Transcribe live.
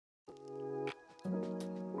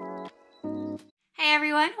Hi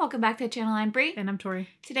everyone, welcome back to the channel. I'm Brie. And I'm Tori.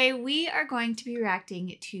 Today we are going to be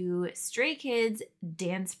reacting to Stray Kids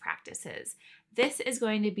dance practices. This is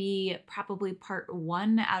going to be probably part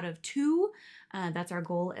 1 out of 2. That's our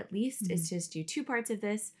goal at least, is to just do 2 parts of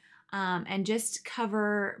this and just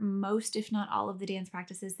cover most, if not all, of the dance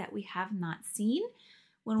practices that we have not seen.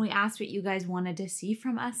 When we asked what you guys wanted to see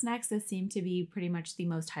from us next, this seemed to be pretty much the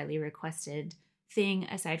most highly requested thing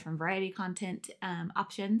aside from variety content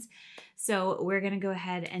options. So we're going to go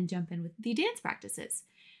ahead and jump in with the dance practices.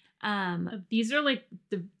 These are like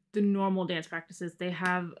the normal dance practices. They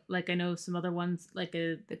have, like, I know some other ones, like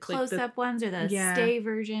the close-up ones or the stay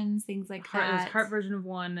versions, things like that. There's heart version of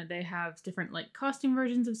one. They have different like costume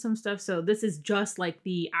versions of some stuff. So this is just like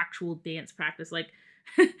the actual dance practice. Like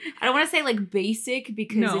I don't want to say like basic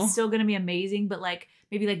because it's still going to be amazing, but like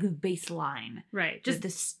maybe like the baseline. Right. Just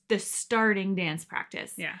the starting dance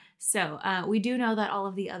practice. Yeah. So we do know that all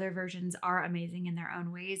of the other versions are amazing in their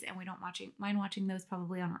own ways, and we don't mind watching those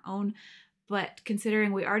probably on our own. But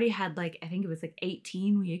considering we already had like, I think it was like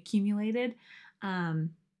 18 we accumulated,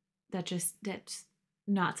 that's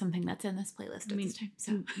not something that's in this playlist at this time.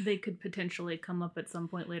 So they could potentially come up at some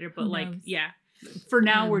point later, but for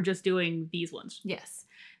now we're just doing these ones. Yes.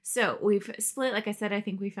 So we've split, like I said, I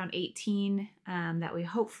think we found 18 that we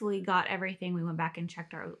hopefully got everything. We went back and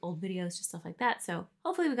checked our old videos, just stuff like that. So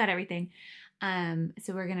hopefully we got everything.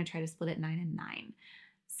 So we're going to try to split it 9 and 9.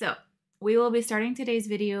 So we will be starting today's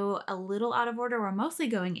video a little out of order. We're mostly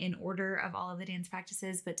going in order of all of the dance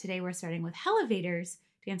practices, but today we're starting with Hellevator's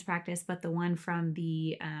dance practice, but the one from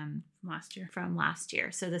the last year.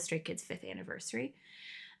 So the Stray Kids 5th anniversary.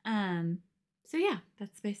 So yeah,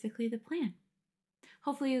 that's basically the plan.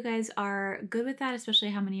 Hopefully you guys are good with that, especially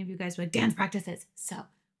how many of you guys would dance practices. So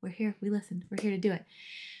we're here, we listened, we're here to do it.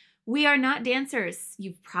 We are not dancers.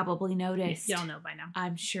 You've probably noticed. Y'all know by now.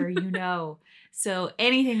 I'm sure you know. So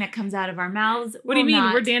anything that comes out of our mouths, what do you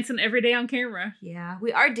mean? We're dancing every day on camera. Yeah,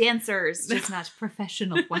 we are dancers, just not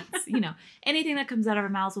professional ones. You know, anything that comes out of our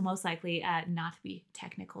mouths will most likely not be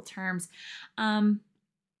technical terms. So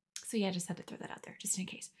yeah, just had to throw that out there, just in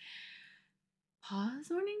case. Pause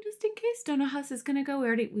warning, just in case. Don't know how this is gonna go.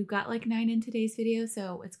 We've got like 9 in today's video,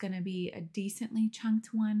 so it's gonna be a decently chunked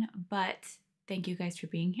one. But thank you guys for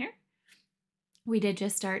being here. We did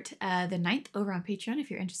just start the 9th over on Patreon. If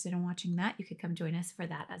you're interested in watching that, you could come join us for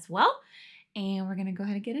that as well. And we're gonna go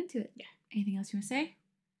ahead and get into it. Yeah. Anything else you want to say?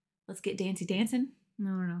 Let's get dancing.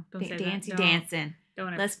 No. Don't say that. Dancing.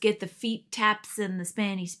 Don't. Let's get the feet taps and the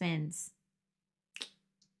spanny spins.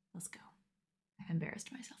 Let's go. I've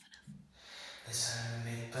embarrassed myself enough.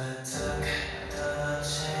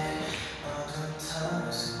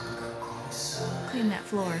 Clean that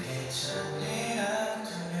floor.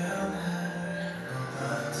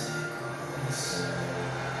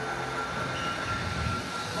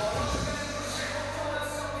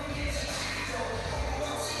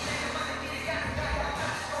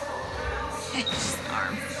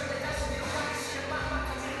 Arm.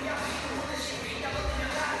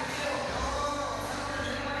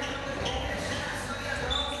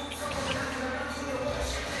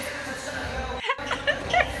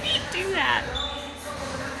 Do that.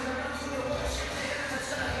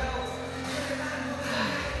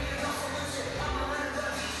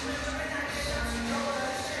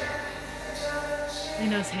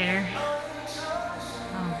 Lino's hair.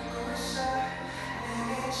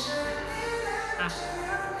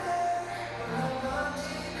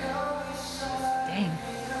 Dang.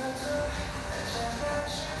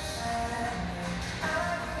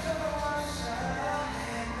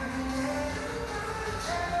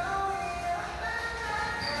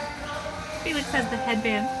 Felix has the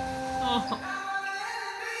headband. Oh.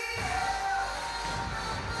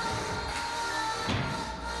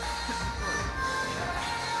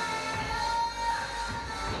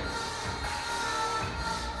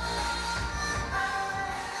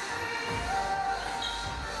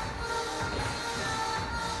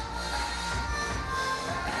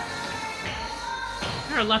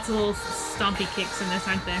 There are lots of little stompy kicks in this,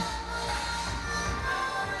 aren't there?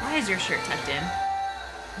 Why is your shirt tucked in?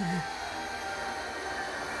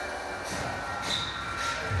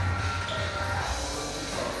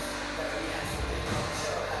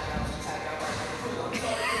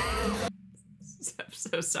 I'm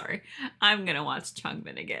so sorry. I'm gonna watch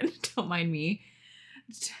Chungmin again. Don't mind me.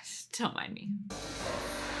 Just don't mind me.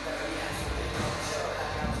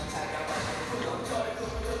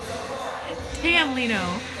 Damn, Lino.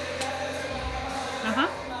 Uh-huh.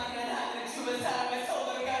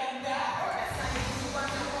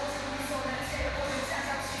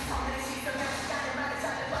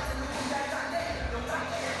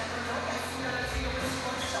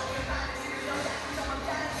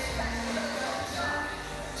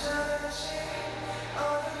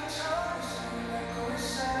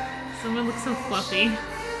 Luna looks so fluffy.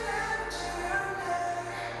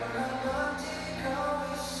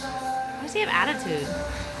 Why does he have attitude?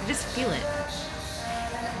 I just feel it.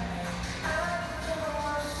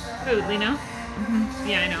 Who, Lino? Mm-hmm.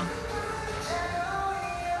 Yeah, I know.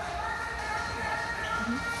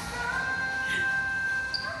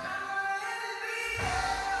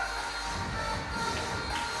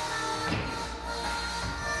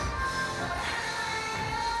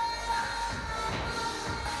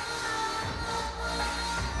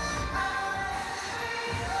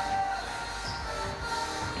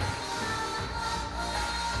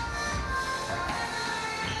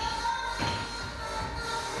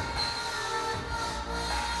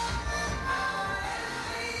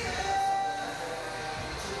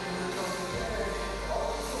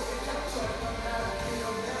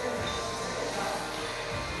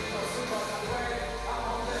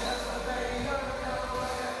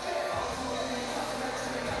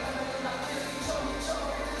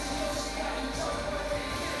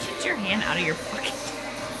 Get your hand out of your fucking...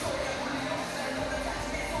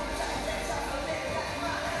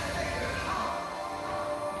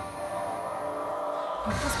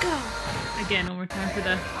 Let's go. Again, one more time for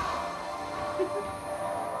the...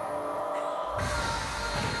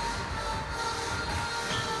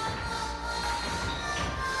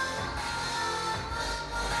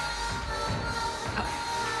 Oh.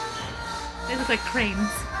 They look like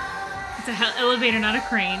cranes. It's a elevator, not a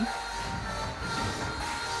crane.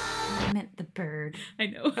 I meant the bird. I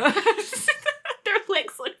know. Their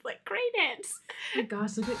legs look like crane heads. Oh my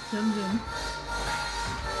gosh, look at Clemson.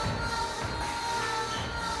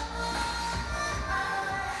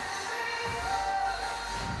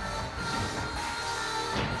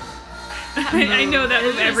 I know that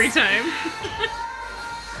move every time.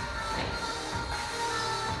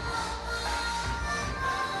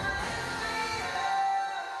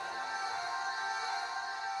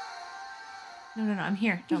 No, I'm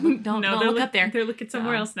here. Don't look, don't look up there. They're looking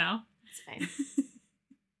somewhere else now. It's fine. It's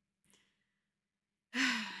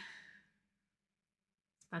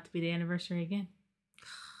about to be the anniversary again. Oh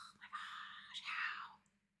my gosh, how?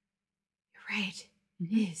 You're right.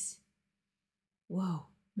 It is. Whoa.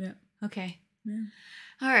 Yeah. Okay. Yeah.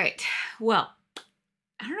 All right. Well,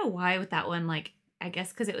 I don't know why with that one, like, I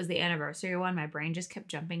guess because it was the anniversary one, my brain just kept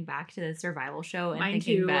jumping back to the survival show and Mine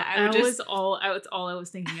thinking too. back. That's all I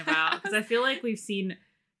was thinking about, because I feel like we've seen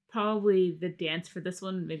probably the dance for this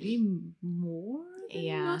one maybe more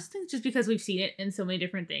than most things, just because we've seen it in so many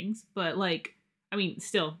different things. But like, I mean,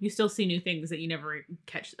 you still see new things that you never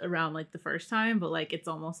catch around like the first time. But like, it's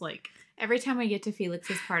almost like every time we get to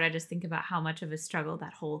Felix's part, I just think about how much of a struggle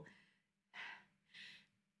that whole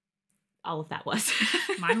all of that was.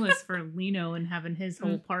 Mine was for Lino and having his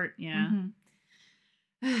whole part. Yeah.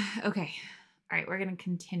 Mm-hmm. Okay. All right. We're going to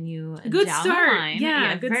continue. Good down start. The line.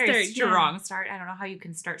 Yeah, good very start. Strong start. I don't know how you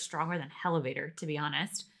can start stronger than Hellevator, to be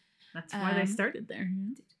honest. That's why they started there.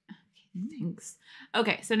 Okay, thanks.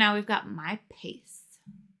 Okay. So now we've got my pace.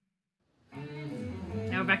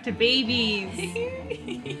 Now we're back to babies.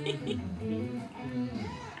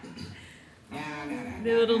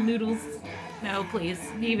 The little noodles. No, please.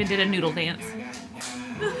 He even did a noodle dance.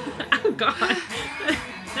 Oh, God.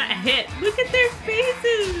 That hit. Look at their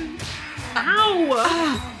faces. Ow.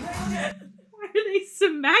 Why are they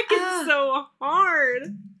smacking so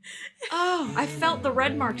hard? Oh, I felt the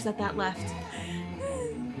red marks that left.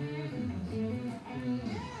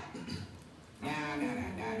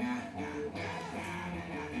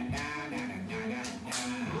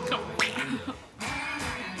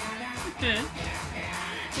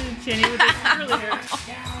 Jenny with her curly hair.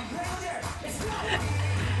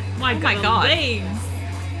 My God. Legs.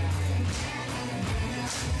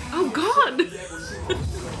 Oh God.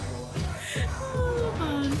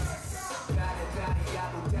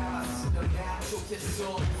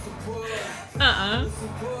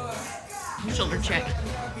 Shoulder check.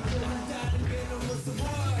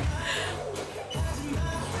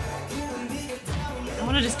 I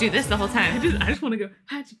want to just do this the whole time. I just want to go.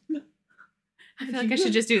 I feel like I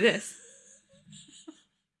should just do this.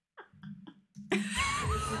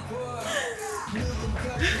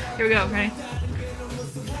 Here we go. Ready?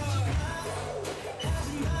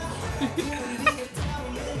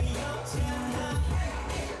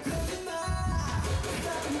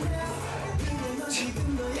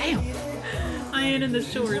 Damn. Ian in the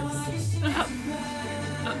shorts. Oh.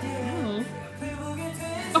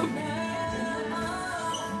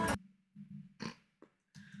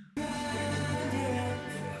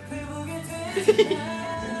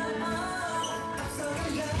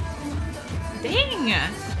 Dang!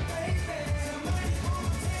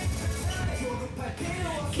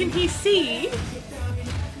 Can he see?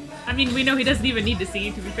 I mean, we know he doesn't even need to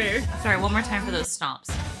see, to be fair. Sorry, one more time for those stomps.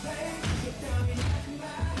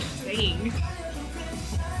 Dang.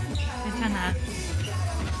 Antenna.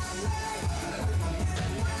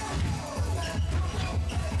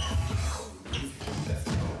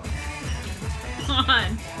 Come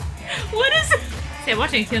on. What is it? Say,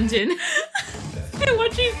 watching Hyunjin. I'm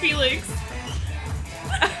watching Felix.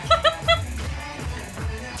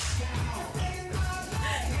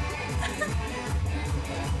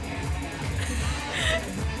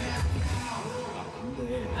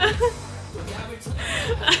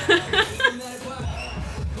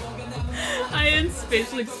 Ian's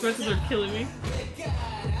facial expressions are killing me.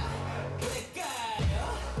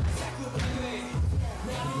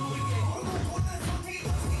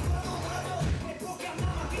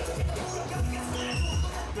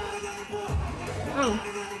 Oh.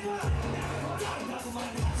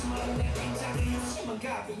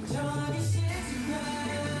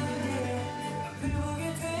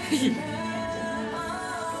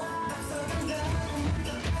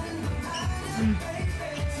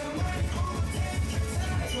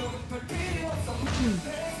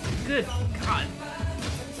 Good God.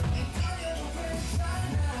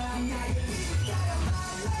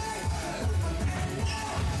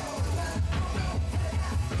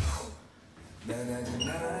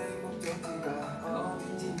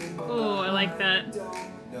 Oh, I like that.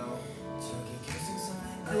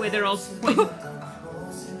 The way they're all pointing.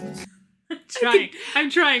 I'm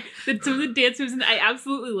trying. Some of the dance moves, and I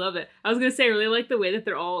absolutely love it. I was gonna say I really like the way that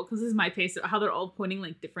they're all, because this is my pace, how they're all pointing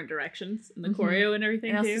like different directions in the choreo and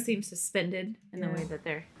everything. It also too. seems suspended in the way that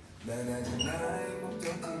they're.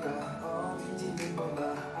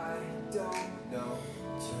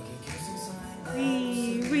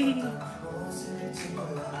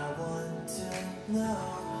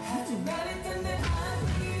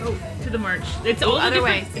 Oh, to the march. It's all other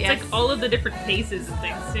ways. It's like all of the different paces and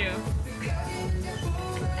things too.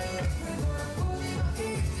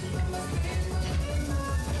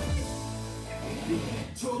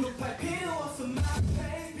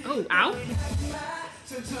 Oh, ow.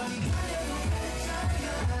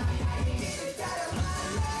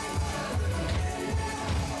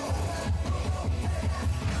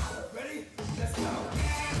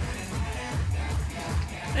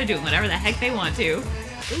 They're doing whatever the heck they want to.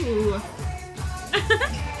 Ooh.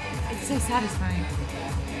 It's so satisfying.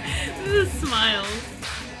 The smile.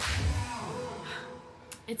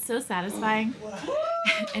 It's so satisfying.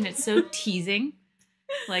 And it's so teasing.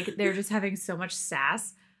 Like, they're just having so much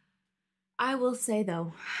sass. I will say,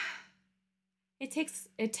 though, it takes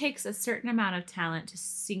a certain amount of talent to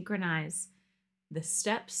synchronize the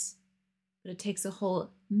steps, but it takes a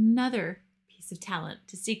whole nother piece of talent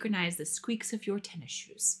to synchronize the squeaks of your tennis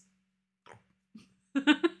shoes.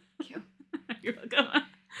 Thank you. You're welcome.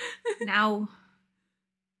 Now,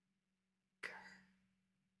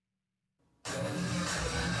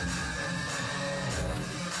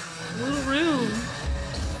 little room.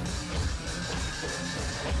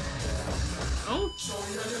 Oh.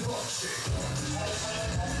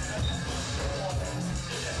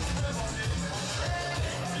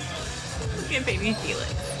 Look at baby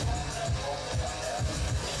Felix.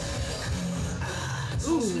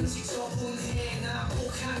 Ooh.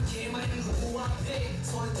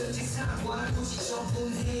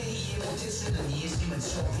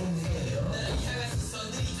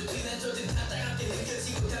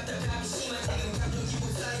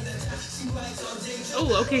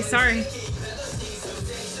 Oh, okay, sorry.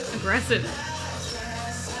 Aggressive.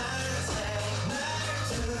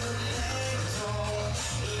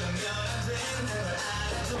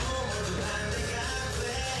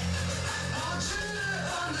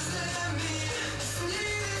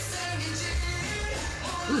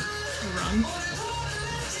 Ooh, wrong.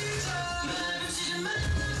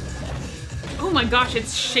 Oh my gosh,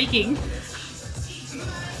 it's shaking.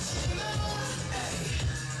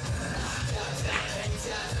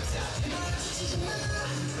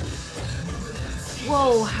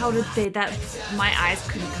 whoa, how did they, my eyes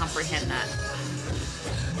couldn't comprehend that.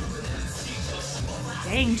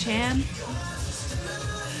 Dang, Chan.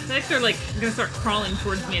 I feel like they're like gonna start crawling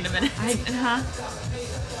towards me in a minute.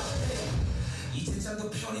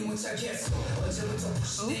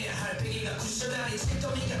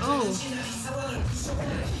 Oh.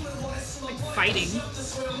 Like fighting.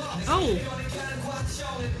 Oh.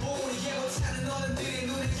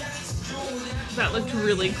 That looked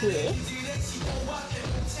really cool.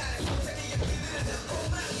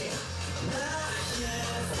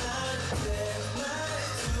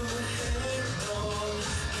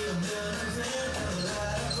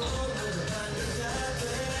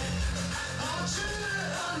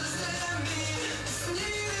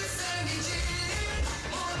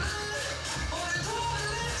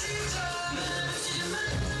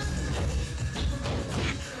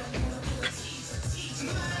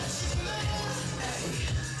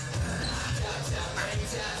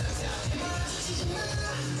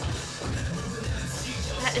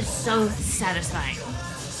 That is so satisfying.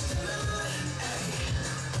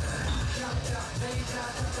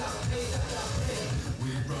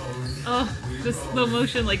 Oh, the slow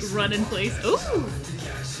motion like run in place. Ooh.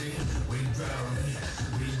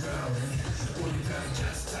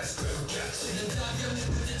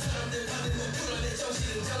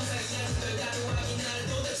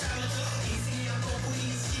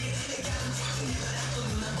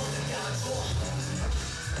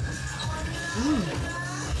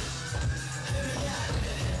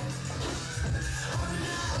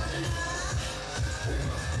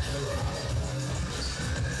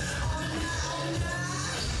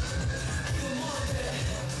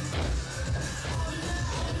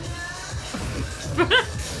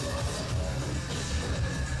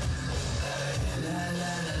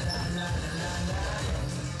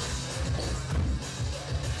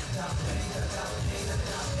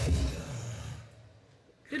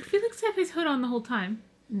 Did Felix have his hood on the whole time?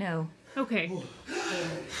 No. Okay.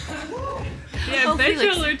 Yeah, I bet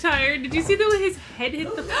y'all are tired. Did you see the way his head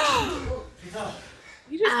hit the...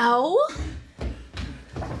 You just... Ow!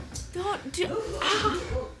 Don't do... Ow!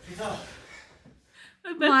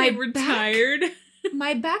 I bet they were tired.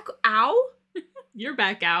 My back... Ow? Your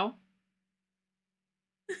back, ow.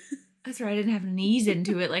 That's right, I didn't have knees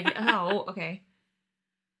into it. Like, oh, okay.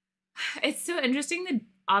 It's so interesting that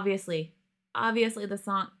obviously the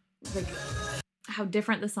song, like, how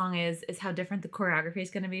different the song is how different the choreography is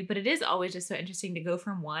going to be. But it is always just so interesting to go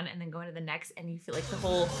from one and then go into the next and you feel like the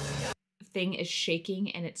whole thing is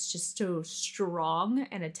shaking and it's just so strong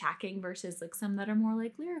and attacking versus like some that are more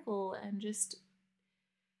like lyrical and just...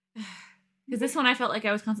 Because this one I felt like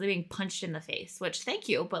I was constantly being punched in the face, which thank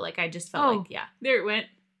you, but like I just felt like, yeah. There it went.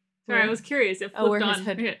 Sorry, I was curious. It flipped on.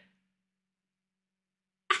 Hood...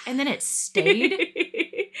 And then it stayed.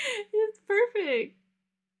 It's perfect.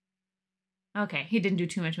 Okay, he didn't do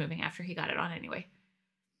too much moving after he got it on anyway.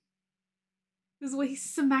 This is the way he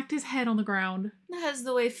smacked his head on the ground. That's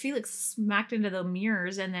the way Felix smacked into the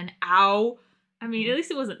mirrors and then ow. I mean, at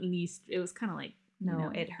least it wasn't least. It was kind of like...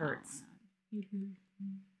 No, it hurts.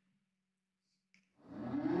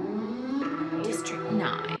 District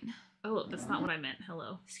 9. Oh, that's not what I meant.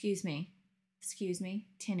 Hello. Excuse me.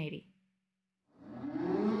 1080.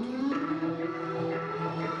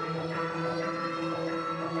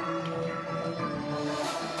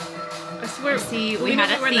 I swear. See, we had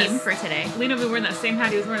a theme for today. Lena will be wearing that same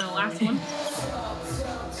hat he was wearing in the last one.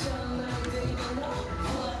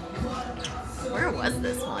 Where was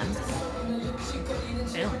this one?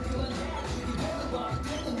 Filmed.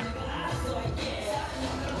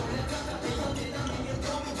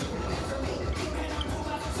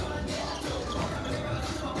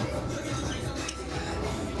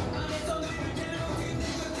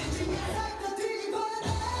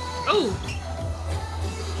 Oh!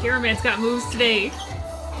 Cameraman's got moves today.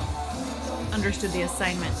 Understood the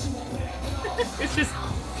assignment. It's just...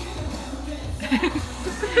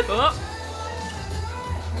 oh!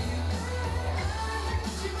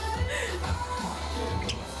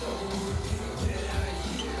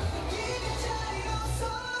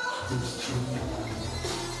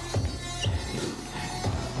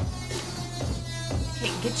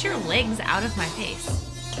 Okay, get your legs out of my face.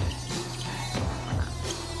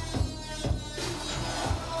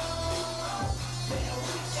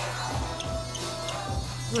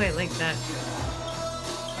 Ooh, I like that.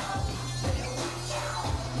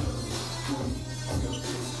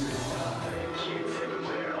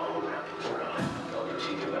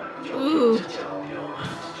 Ooh.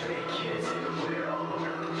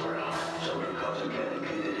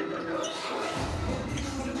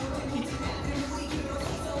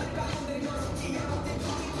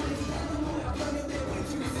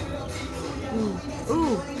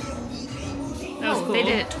 Ooh. That was cool. They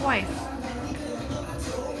did it twice.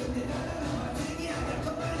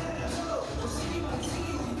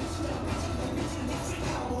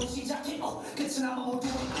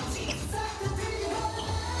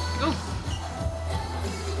 Oh.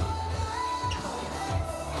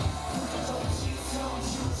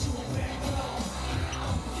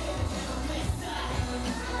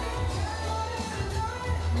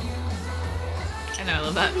 I know, I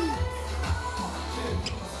love that.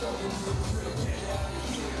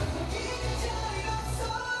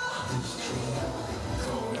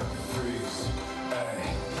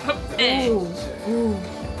 Oh, hey. Ooh. Ooh.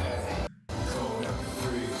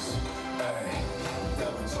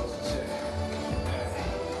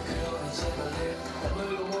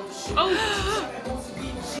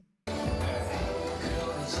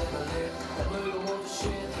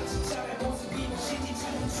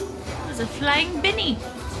 a flying Benny.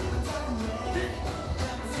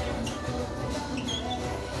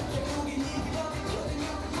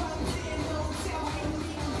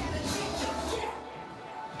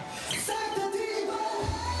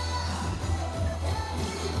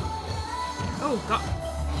 Oh, God.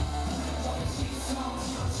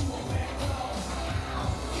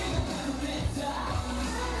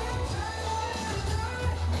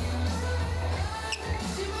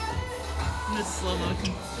 This slow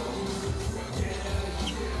motion.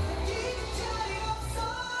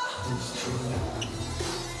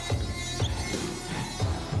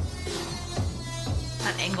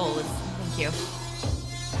 That angle was, thank you.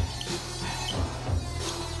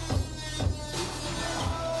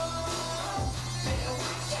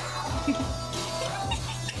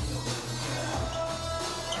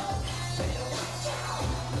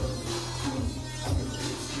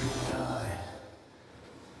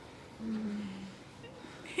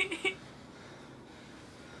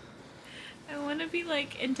 I want to be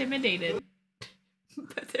like intimidated,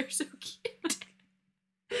 but they're so cute.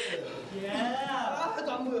 Yeah.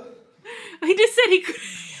 He just said he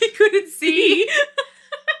couldn't see.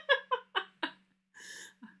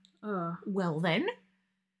 Well then.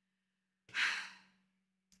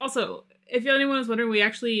 Also, if anyone was wondering, we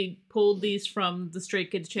actually pulled these from the Stray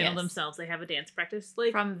Kids channel Yes. themselves. They have a dance practice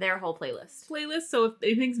like From their whole playlist. so if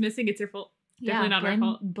anything's missing, it's your fault. Definitely not our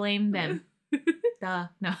fault. Blame them. Duh.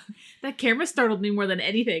 No. That camera startled me more than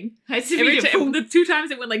anything. I see Every time, the 2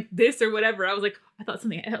 times it went like this or whatever, I was like, I thought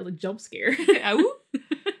something. I was like jump scare.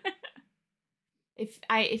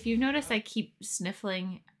 If you notice, I keep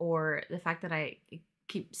sniffling, or the fact that I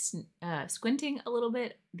keep squinting a little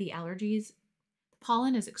bit, the allergies. The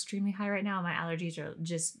pollen is extremely high right now. My allergies are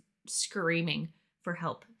just screaming for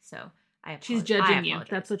help. So She's judging you.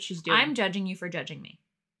 That's what she's doing. I'm judging you for judging me.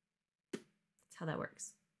 That's how that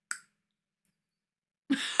works.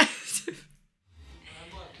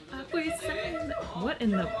 What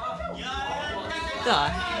in the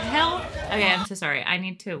hell? Okay, I'm so sorry. I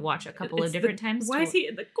need to watch a couple of different times. Why is he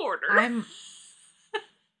in the corner?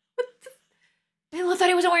 Bella thought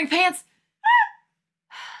he wasn't wearing pants.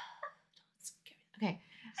 Okay.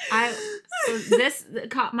 This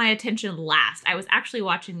caught my attention last. I was actually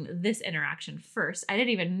watching this interaction first. I didn't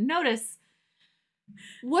even notice.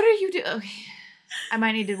 What are you doing? Okay. I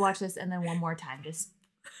might need to watch this and then one more time. Just.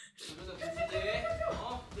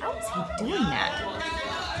 How is he doing that?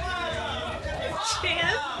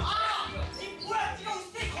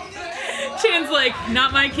 Chan's like,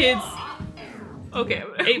 not my kids. Okay,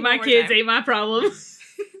 ain't my kids, ain't my problem.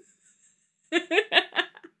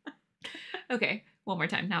 Okay, one more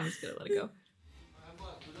time. Now I'm just gonna let it go.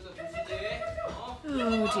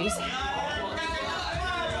 Oh, jeez.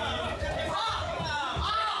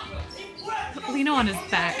 Lino on his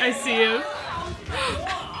back. I see you.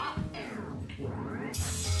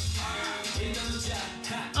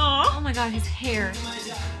 Oh my god, his hair.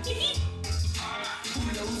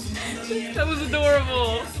 That was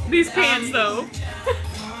adorable. These pants, though.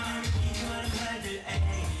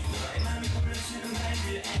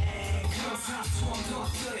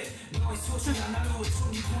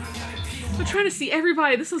 I'm trying to see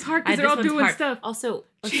everybody. This is hard because they're all doing stuff. Also,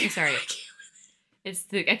 okay, sorry. It's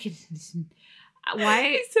the I can.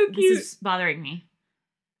 Why? He's so cute. This is bothering me.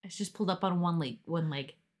 It's just pulled up on one leg.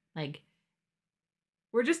 Like.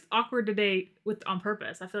 We're just awkward today on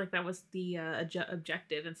purpose. I feel like that was the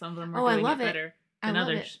objective, and some of them are doing it better than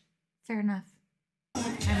others. It. Fair enough.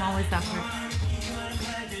 I'm always awkward.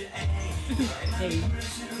 Hey.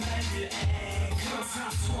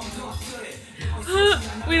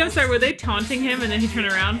 Wait, I'm sorry. Were they taunting him and then he turned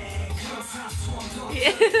around?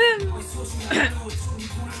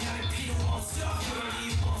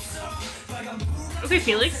 Okay,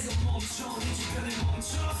 Felix.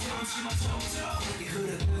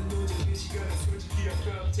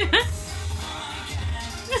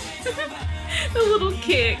 The little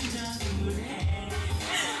kick.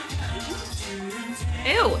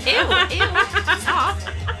 Ew. Stop.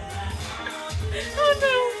 Oh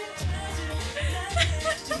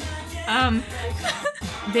no.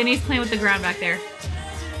 Benny's playing with the ground back there.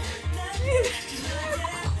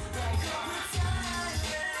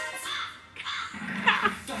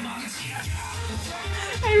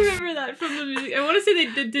 I remember that from the music. I want to say they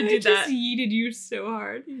did do that. I just yeeted you so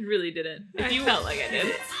hard. You really didn't. I felt like I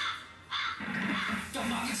did.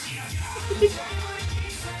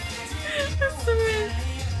 That's so weird.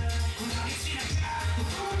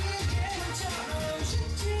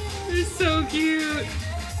 They're so cute.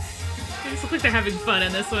 They just look like they're having fun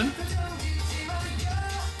in this one.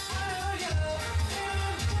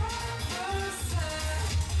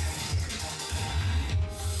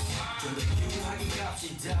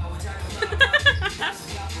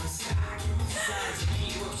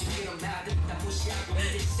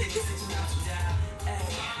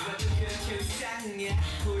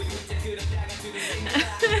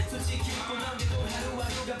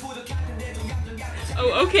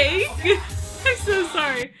 Oh, okay. I'm so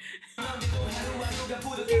sorry.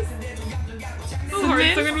 Oh, hard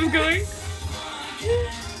someone was going.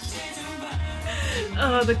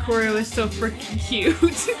 Oh, the choreo is so freaking cute.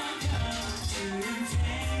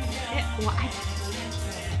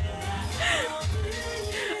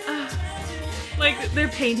 Like, they're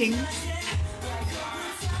paintings.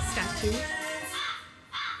 Statue.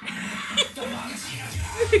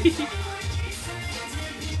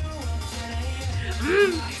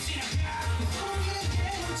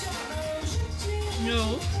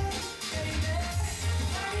 No.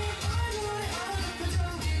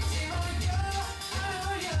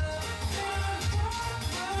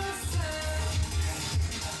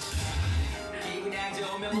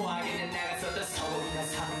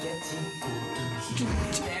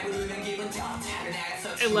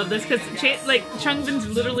 I love this because like Changbin's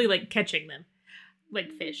literally like catching them,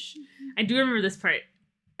 like fish. I do remember this part.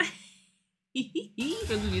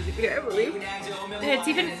 From the music video, I believe. And it's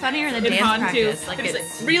even funnier in the dance practice. Like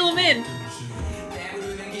it's reel them in.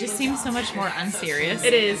 It just seems so much more unserious.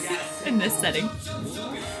 It is in this setting.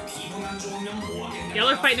 Y'all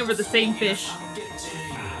are fighting over the same fish.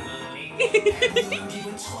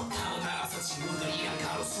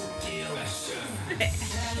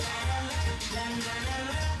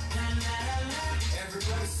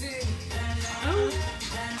 Oh.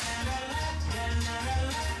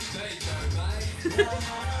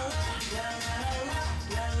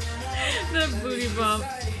 The booty bump.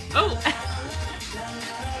 Oh!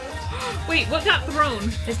 Wait, what got thrown?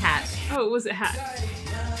 His hat. Oh, it was a hat.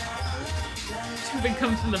 It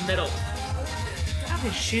comes from the middle. How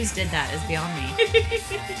his shoes did that is beyond me.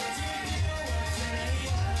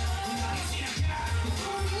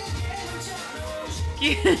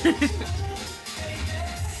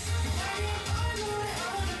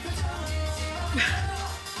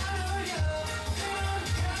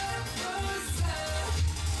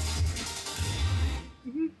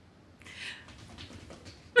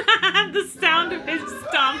 The sound of his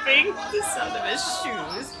stomping. The sound of his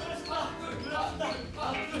shoes.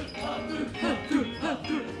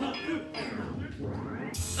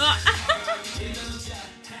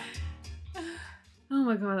 Oh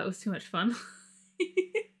my god, that was too much fun.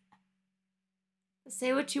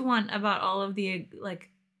 Say what you want about all of the like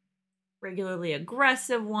regularly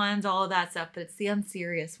aggressive ones, all of that stuff, but it's the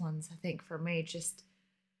unserious ones, I think, for me, just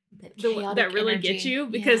that really energy. get you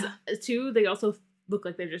because too they also look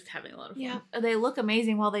like they're just having a lot of fun. Yeah, they look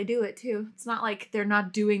amazing while they do it too. It's not like they're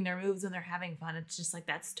not doing their moves and they're having fun. It's just like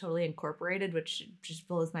that's totally incorporated, which just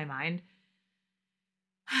blows my mind.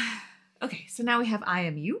 Okay, so now we have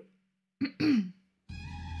IMU.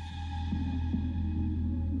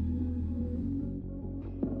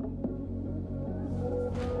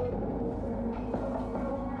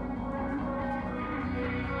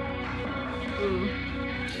 Ooh.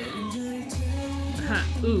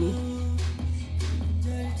 Ooh.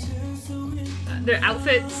 Their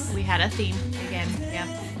outfits. We had a theme again. Yeah.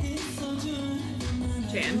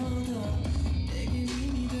 Jan.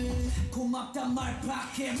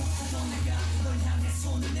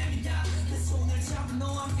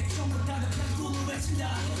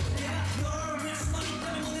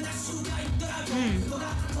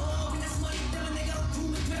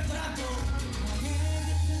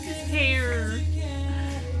 His hair.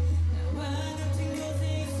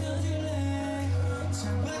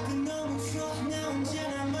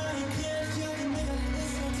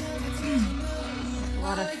 A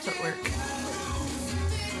lot of footwork.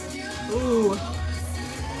 Ooh.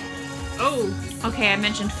 Oh. Okay, I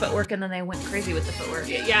mentioned footwork and then they went crazy with the footwork.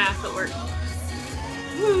 Yeah, footwork.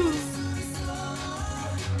 Woo.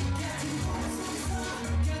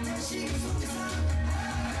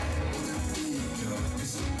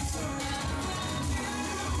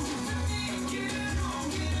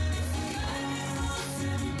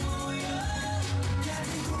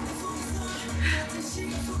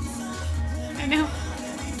 I know.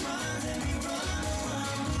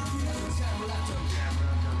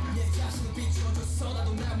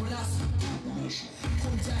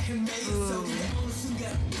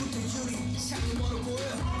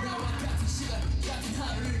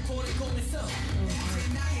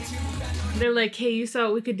 They're like, hey, you saw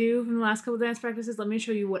what we could do from the last couple dance practices. Let me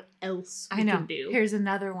show you what else we can do. Here's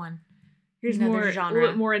another one. Here's another more genre. a little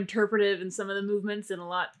bit more interpretive in some of the movements and a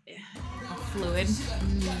lot fluid.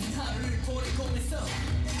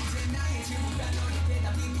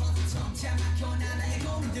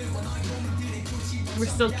 We're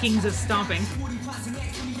still kings of stomping.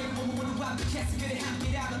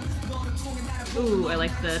 Ooh, I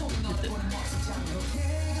like the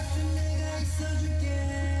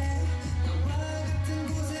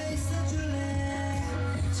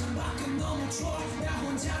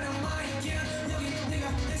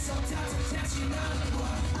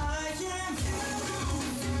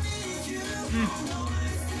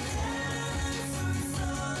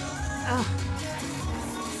Oh.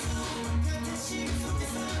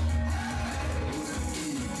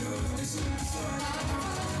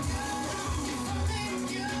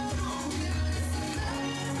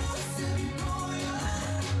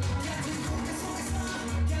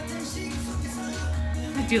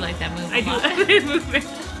 I do like that move. I do like that movement.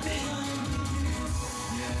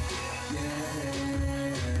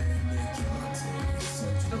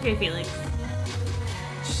 Okay, Felix.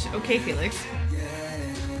 Okay, Felix.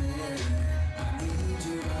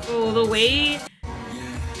 Oh, the way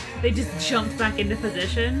they just jumped back into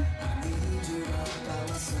position.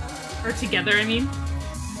 Or together, I mean.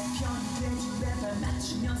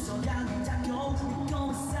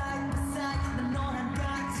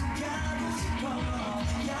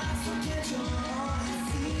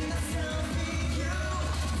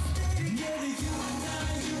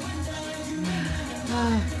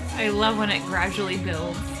 I love when it gradually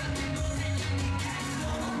builds.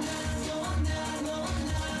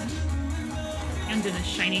 And then it's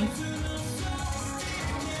shining.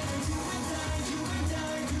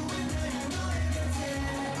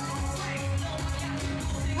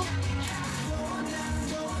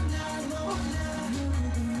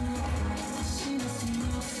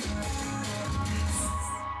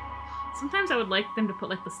 Sometimes I would like them to put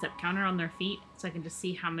like the step counter on their feet so I can just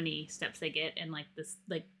see how many steps they get in like this,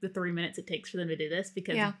 like the 3 minutes it takes for them to do this,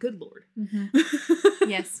 because good Lord. Mm-hmm.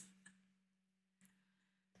 Yes.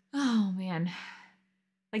 Oh man.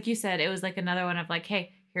 Like you said, it was like another one of like,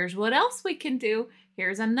 hey, here's what else we can do.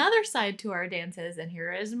 Here's another side to our dances. And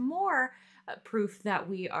here is more proof that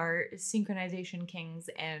we are synchronization kings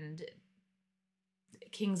and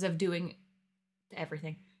kings of doing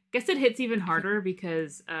everything. Guess it hits even harder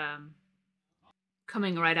because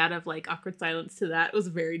coming right out of like awkward silence to that was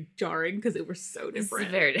very jarring because it was so different.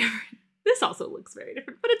 It's very different. This also looks very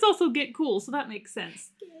different, but it's also Get Cool, so that makes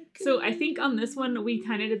sense. So I think on this one we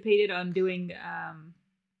kind of debated on doing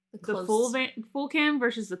the full cam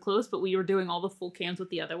versus the close, but we were doing all the full cams with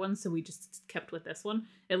the other ones, so we just kept with this one.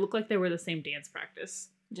 It looked like they were the same dance practice,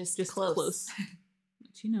 just close.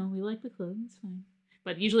 But you know, we like the close. It's fine.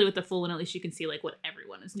 But usually with the full one, at least you can see like what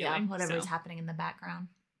everyone is doing. Yeah, whatever's happening in the background.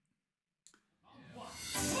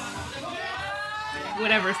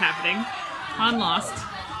 Whatever's happening. Han lost.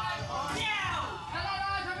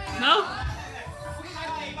 No?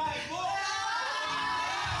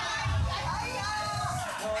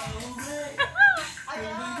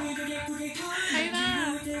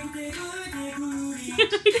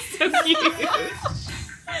 He's so cute.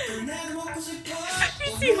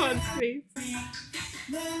 You see Han's face.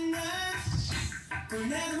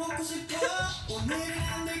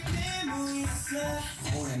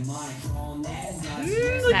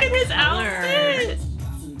 Look at his outfit.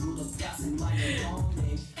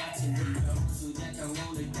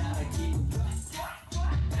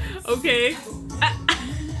 Okay.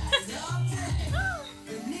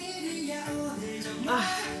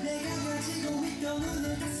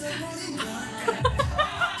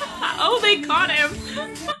 Oh, they caught him.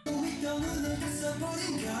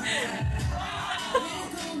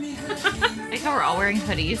 I like how we're all wearing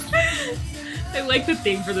hoodies. I like the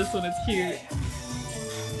theme for this one. It's cute.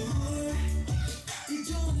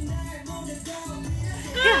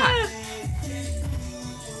 Yeah.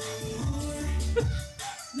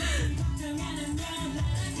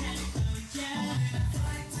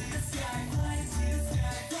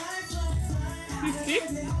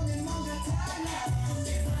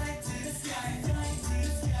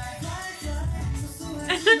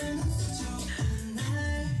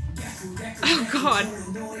 Oh God.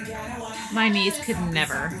 My knees could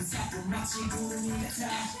never.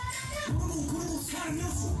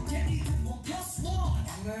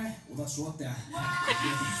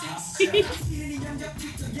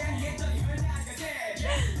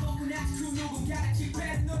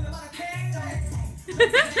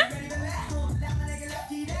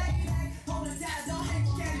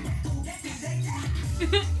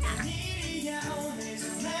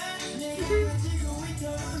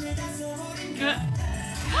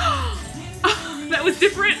 That was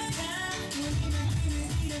different.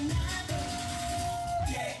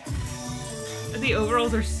 The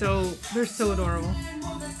overalls are they're so adorable.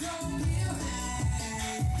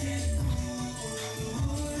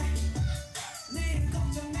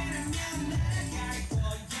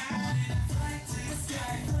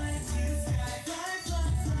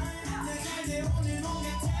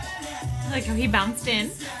 I like how he bounced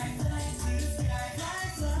in.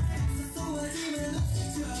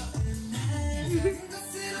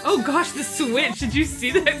 Oh gosh, the switch! Did you see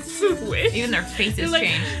that switch? Even their faces like...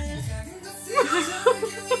 changed.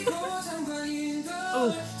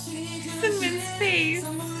 Oh, Cinnamon face.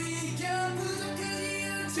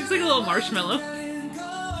 She's like a little marshmallow.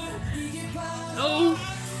 Oh.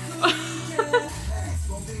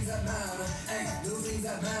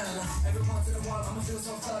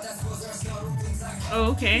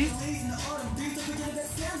 Oh, okay.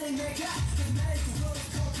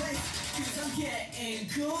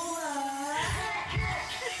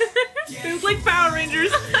 It was like Power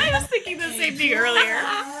Rangers. I was thinking the same thing earlier.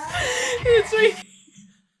 It's like...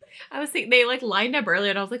 I was thinking they like lined up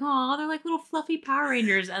earlier, and I was like, "Oh, they're like little fluffy Power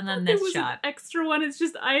Rangers." And then this shot, an extra one. It's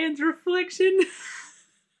just Ian's reflection.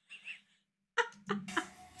 Oh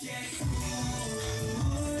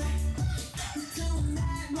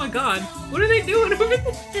my god, what are they doing over there?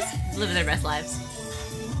 Just living their best lives.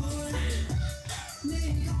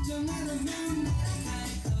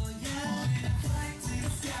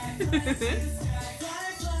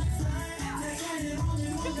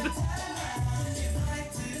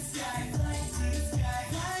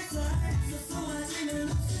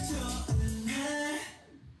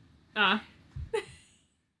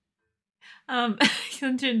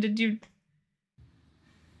 Clinton, did you?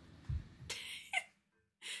 I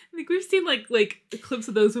think we've seen like clips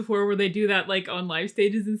of those before where they do that like on live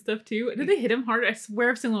stages and stuff too. Did they hit him hard? I swear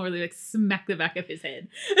I've seen one where they like smack the back of his head.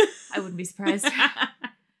 I wouldn't be surprised.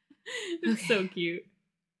 It's so cute.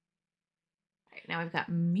 All right, now we've got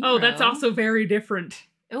MIROH. Oh, that's also very different.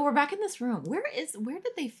 Oh, we're back in this room. Where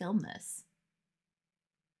did they film this?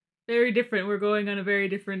 Very different. We're going on a very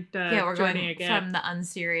different yeah, we're journey going again. from the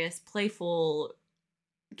unserious, playful,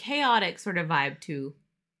 chaotic sort of vibe to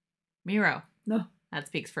MIROH. No. That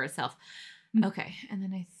speaks for itself. Mm. Okay, and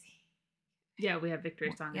then I see. Yeah, we have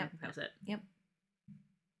Victory Song. Yep. That was it. Yep.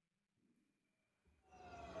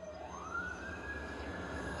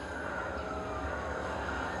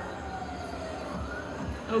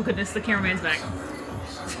 Oh goodness, the cameraman's back.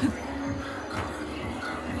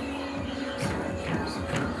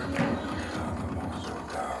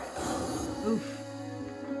 Oof.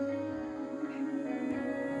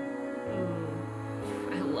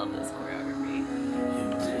 I love this choreography.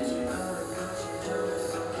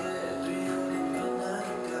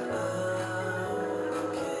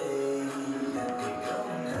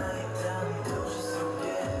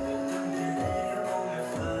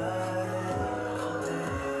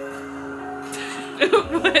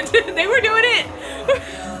 What? They were doing it!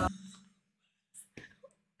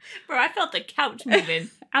 Bro, I felt the couch moving.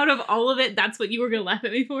 Out of all of it, that's what you were gonna laugh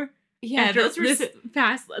at me for? Yeah, After those were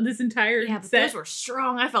this entire yeah, but set. those were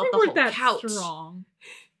strong. I felt They the weren't whole that couch. strong.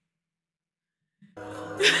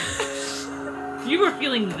 You were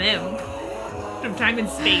feeling them from time and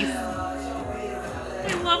space.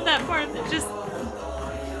 I love that part that just.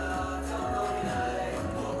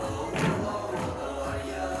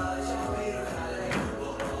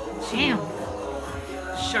 Damn.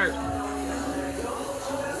 Sharp.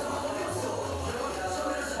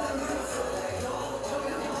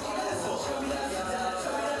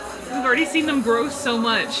 We've already seen them grow so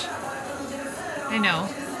much. I know.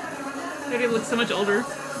 They look so much older.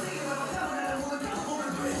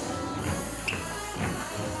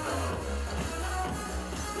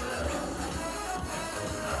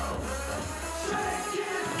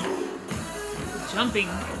 Jumping.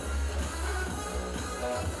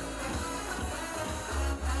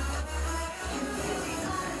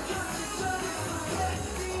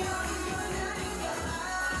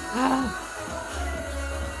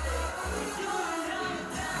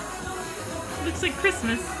 Looks like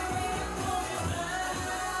Christmas.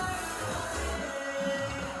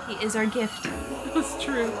 He is our gift. That's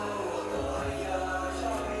true.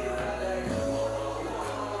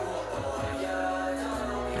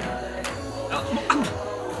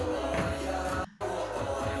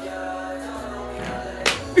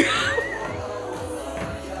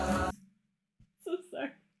 So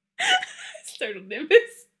sorry. Startled Nimbus.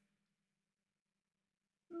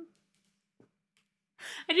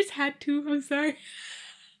 I just had to. I'm sorry.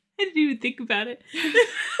 I didn't even think about it.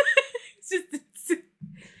 It's just.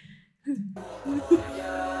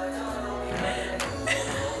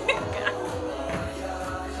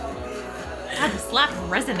 God, the slap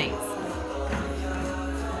resonates.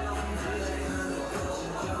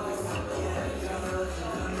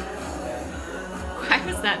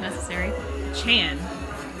 Is that necessary? Chan.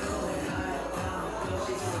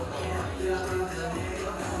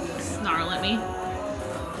 Snarl at me.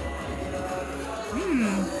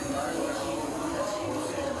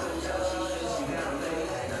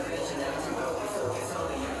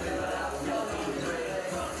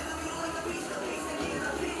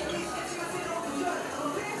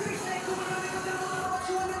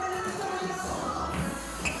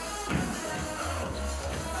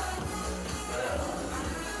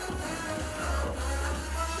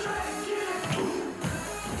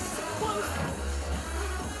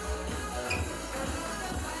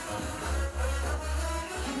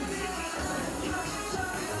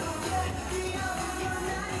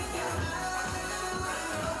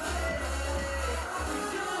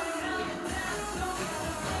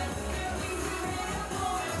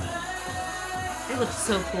 They look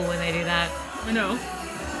so cool when they do that. I know.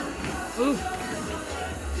 Ooh.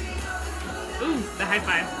 Ooh, the high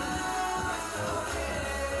five.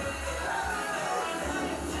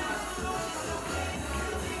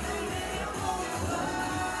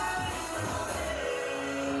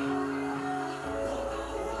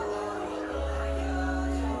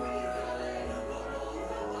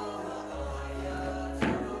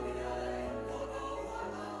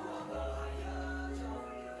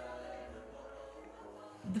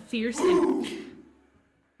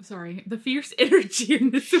 The fierce energy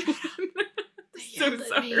in this one. So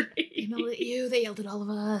sorry. They yelled at you. They yelled at all of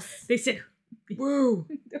us. They said, "Whoa!"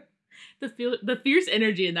 The fierce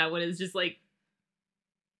energy in that one is just like.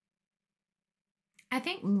 I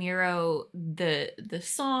think MIROH, the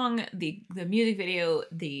song, the music video,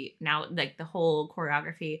 the whole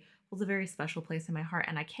choreography holds a very special place in my heart,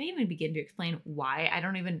 and I can't even begin to explain why. I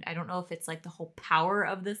don't know if it's like the whole power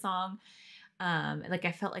of the song. Like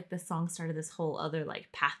I felt like the song started this whole other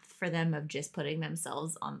like path for them of just putting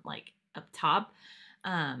themselves on like up top.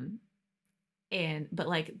 But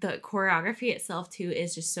like the choreography itself too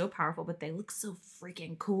is just so powerful, but they look so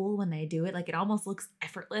freaking cool when they do it. Like it almost looks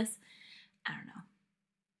effortless. I don't know.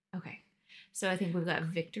 Okay. So I think we've got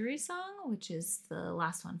Victory Song, which is the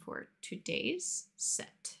last one for today's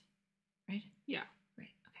set. Right? Yeah.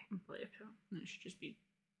 Right. Okay. I'll play it. And it should just be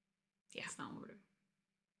sound order.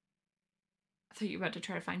 I thought you were about to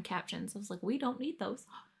try to find captions. I was like, we don't need those.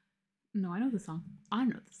 No, I know the song. I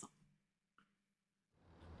know the song.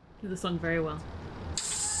 I know the song very well.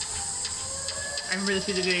 I remember this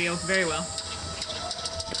music video very well.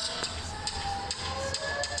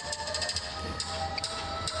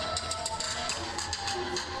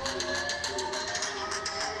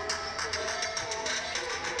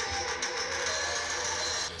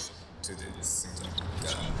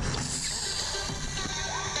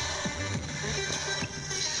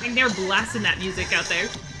 And they're blasting that music out there.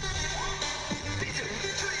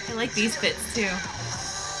 I like these fits too.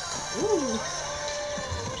 Ooh.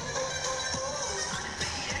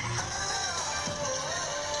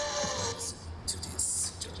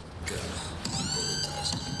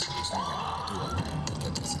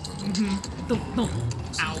 No.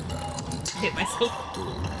 Ow. I hit myself.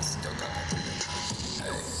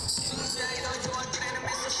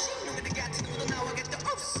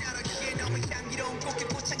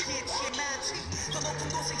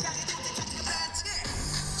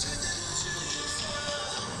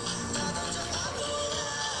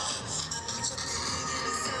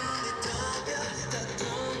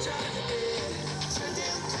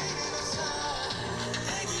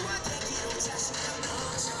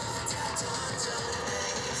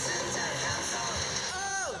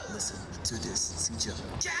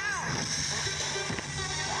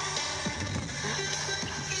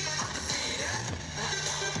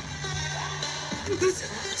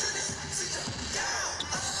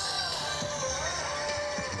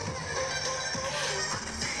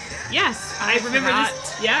 Yes, I remember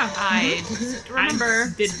this. Yeah, I remember. I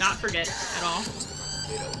did not forget at all.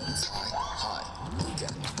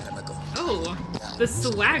 Oh, the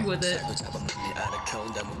swag with it.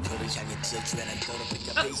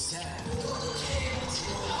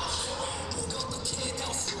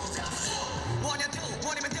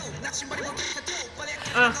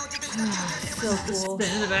 So cool.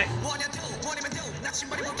 Spin in the back.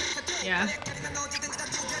 Yeah.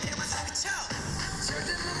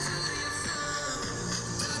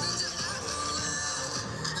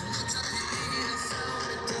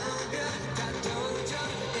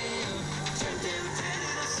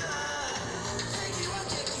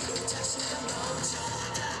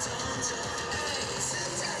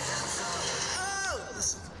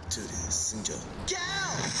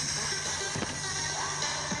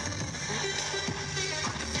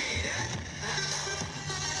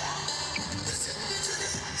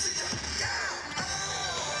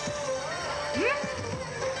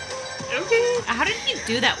 How did he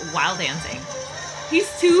do that while dancing? He's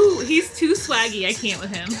too swaggy. I can't with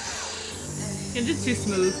him. He's just too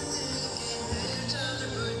smooth.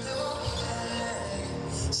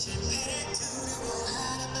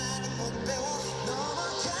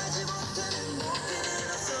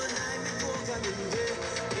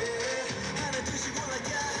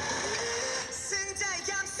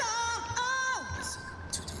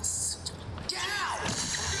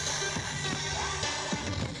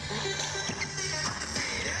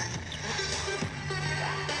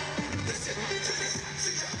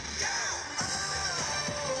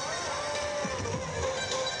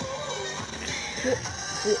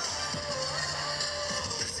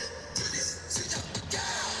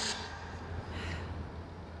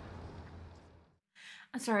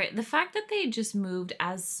 I'm sorry, the fact that they just moved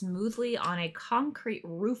as smoothly on a concrete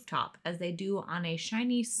rooftop as they do on a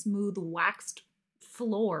shiny, smooth, waxed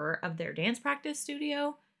floor of their dance practice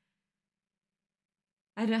studio.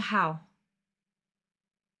 I don't know how.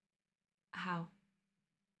 How?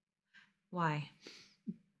 Why?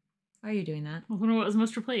 Why are you doing that? I wonder what was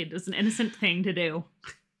most replayed. It's an innocent thing to do.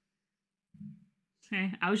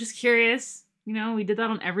 Okay, I was just curious. You know, we did that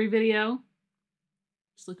on every video.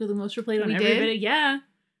 Just look at the most replayed on every video. Yeah.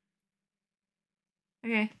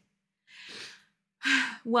 Okay.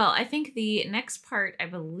 Well, I think the next part, I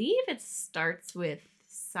believe it starts with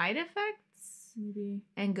side effects. Maybe.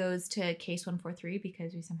 And goes to case 143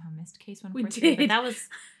 because we somehow missed case 143. We did. But that was,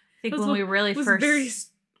 I think, when we really first.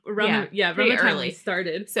 Around the time we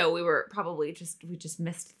started. So we were probably we just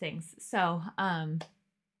missed things. So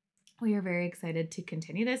we are very excited to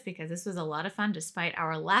continue this because this was a lot of fun despite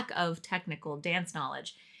our lack of technical dance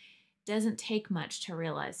knowledge. It doesn't take much to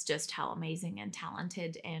realize just how amazing and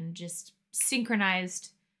talented and just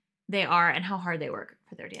synchronized they are and how hard they work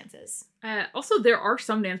for their dances. Also, there are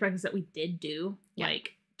some dance practices that we did do,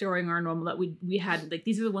 like during our normal, that we had, like,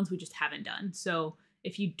 these are the ones we just haven't done. So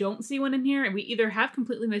if you don't see one in here, and we either have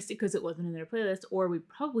completely missed it because it wasn't in their playlist, or we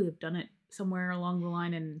probably have done it somewhere along the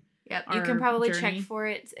line. And you can probably check for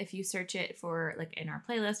it if you search it for, like, in our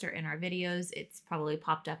playlist or in our videos. It's probably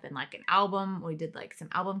popped up in, like, an album. We did, like, some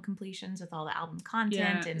album completions with all the album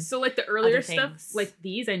content. Yeah. And so, like, the earlier stuff, like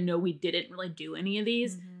these, I know we didn't really do any of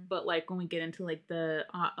these. But, like, when we get into, like, the,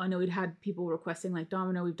 I know we'd had people requesting, like,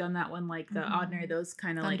 Domino, we've done that one, like, the Ordinary, those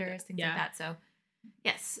kind of, like, things like that. So,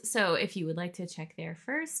 yes. So, if you would like to check there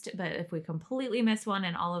first, but if we completely miss one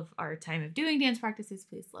in all of our time of doing dance practices,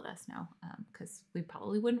 please let us know, because we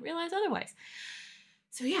probably wouldn't realize otherwise.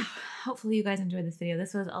 So, yeah, hopefully you guys enjoyed this video.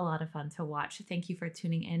 This was a lot of fun to watch. Thank you for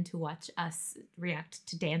tuning in to watch us react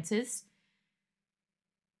to dances.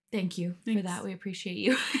 Thank you for that. We appreciate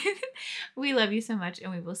you. We love you so much,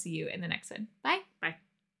 and we will see you in the next one. Bye.